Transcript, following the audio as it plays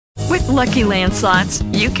Lucky Land Slots,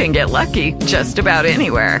 you can get lucky just about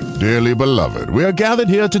anywhere. Dearly beloved, we are gathered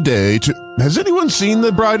here today to... Has anyone seen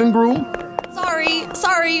the bride and groom?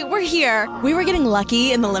 Sorry, we're here. We were getting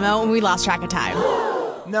lucky in the limo and we lost track of time.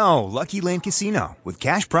 No, Lucky Land Casino, with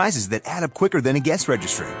cash prizes that add up quicker than a guest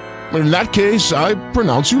registry. In that case, I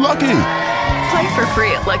pronounce you lucky. Play for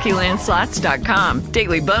free at LuckyLandSlots.com.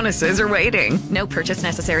 Daily bonuses are waiting. No purchase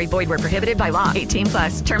necessary. Void where prohibited by law. 18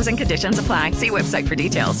 plus. Terms and conditions apply. See website for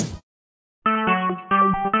details.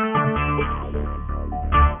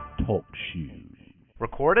 Talk shoes.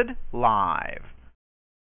 Recorded live.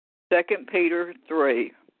 2 Peter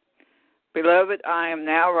 3. Beloved, I am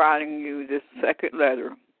now writing you this second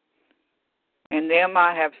letter. In them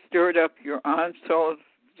I have stirred up your unsoiled,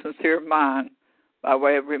 sincere mind by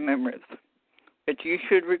way of remembrance, that you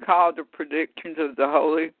should recall the predictions of the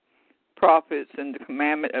holy prophets and the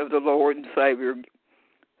commandment of the Lord and Savior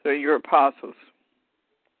through your apostles.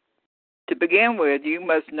 To begin with, you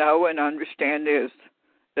must know and understand this,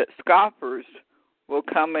 that scoffers will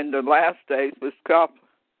come in the last days with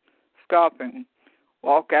scoffing,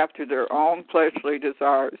 walk after their own fleshly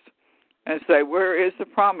desires, and say, where is the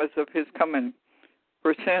promise of his coming?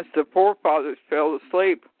 For since the forefathers fell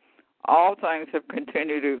asleep, all things have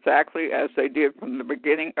continued exactly as they did from the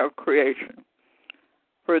beginning of creation.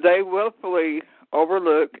 For they willfully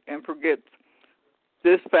overlook and forget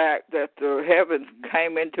this fact that the heavens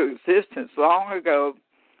came into existence long ago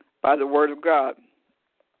by the word of God,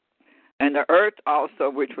 and the earth also,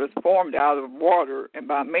 which was formed out of water and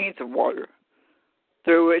by means of water,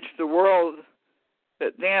 through which the world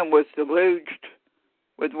that then was deluged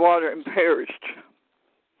with water and perished.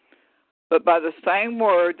 But by the same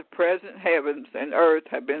word, the present heavens and earth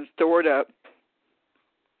have been stored up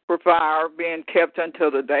for fire, being kept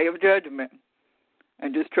until the day of judgment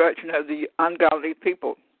and destruction of the ungodly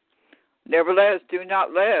people. Nevertheless, do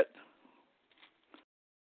not let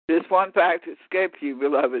this one fact escape you,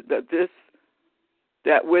 beloved,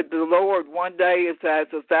 that with the Lord 1 day is as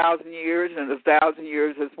 1,000 years, and 1,000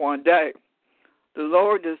 years is 1 day. The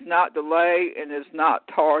Lord does not delay and is not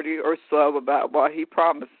tardy or slow about what he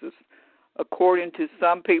promises, according to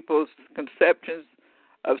some people's conceptions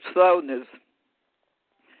of slowness.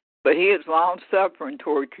 But he is long-suffering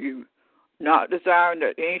toward you, not desiring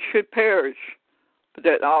that any should perish, but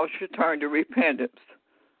that all should turn to repentance.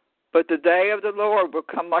 But the day of the Lord will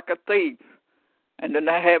come like a thief, and then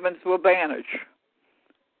the heavens will vanish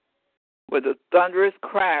with a thunderous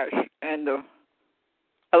crash, and the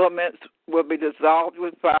elements will be dissolved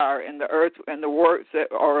with fire, and the earth and the works that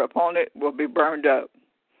are upon it will be burned up.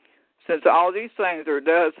 Since all these things are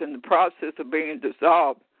thus in the process of being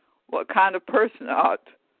dissolved, what kind of person ought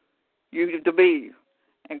you to be,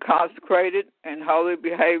 in consecrated and holy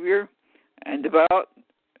behavior, and devout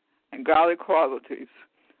and godly qualities,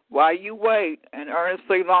 while you wait and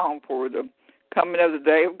earnestly long for the coming of the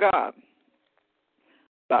day of God,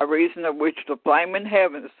 by reason of which the flaming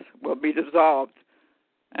heavens will be dissolved,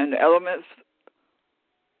 and the elements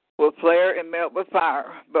will flare and melt with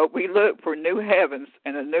fire. But we look for new heavens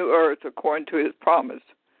and a new earth according to his promise,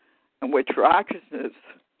 in which righteousness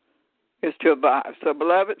is to abide. So,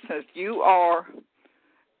 beloved, since you are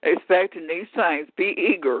expecting these things, be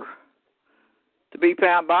eager to be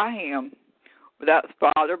found by him without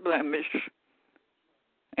spot or blemish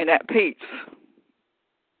and at peace.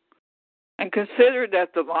 And consider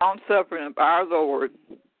that the long-suffering of our Lord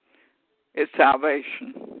is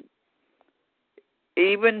salvation,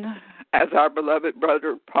 even as our beloved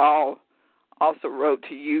brother Paul also wrote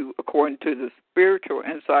to you according to the spiritual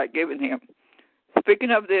insight given him. Speaking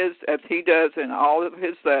of this, as he does in all of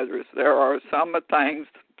his letters, there are some things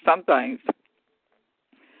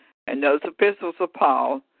in those epistles of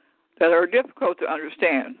Paul that are difficult to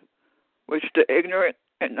understand, which the ignorant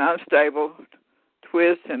and unstable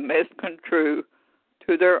twist and misconstrue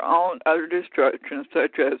to their own utter destruction,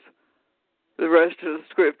 such as the rest of the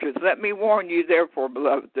Scriptures. Let me warn you, therefore,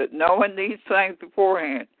 beloved, that knowing these things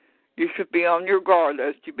beforehand, you should be on your guard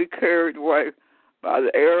lest you be carried away by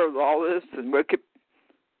the error of lawless and wicked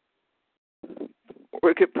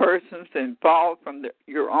persons and fall from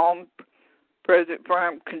your own present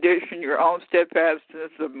firm condition, your own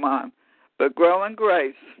steadfastness of mind, but grow in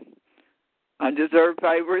grace, undeserved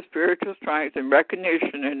favor, spiritual strength, and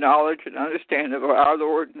recognition and knowledge and understanding of our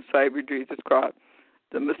Lord and Savior Jesus Christ,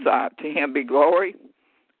 the Messiah. To him be glory,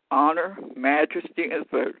 honor, majesty, and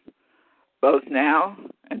splendor, both now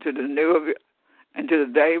and to the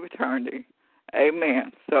day of eternity.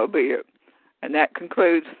 Amen. So be it. And that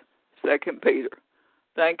concludes 2 Peter.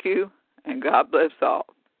 Thank you, and God bless all.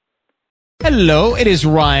 Hello, it is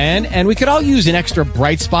Ryan, and we could all use an extra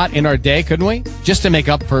bright spot in our day, couldn't we? Just to make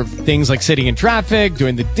up for things like sitting in traffic,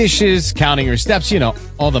 doing the dishes, counting your steps, you know,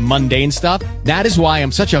 all the mundane stuff. That is why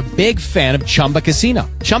I'm such a big fan of Chumba Casino.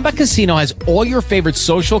 Chumba Casino has all your favorite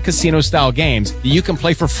social casino-style games that you can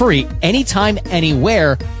play for free anytime,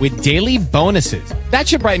 anywhere with daily bonuses. That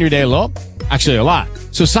should brighten your day a little. Actually, a lot.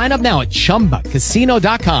 So sign up now at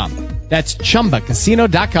ChumbaCasino.com. That's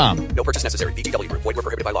ChumbaCasino.com. No purchase necessary. VGW Group. Void where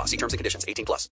prohibited by law. See terms and conditions. 18+.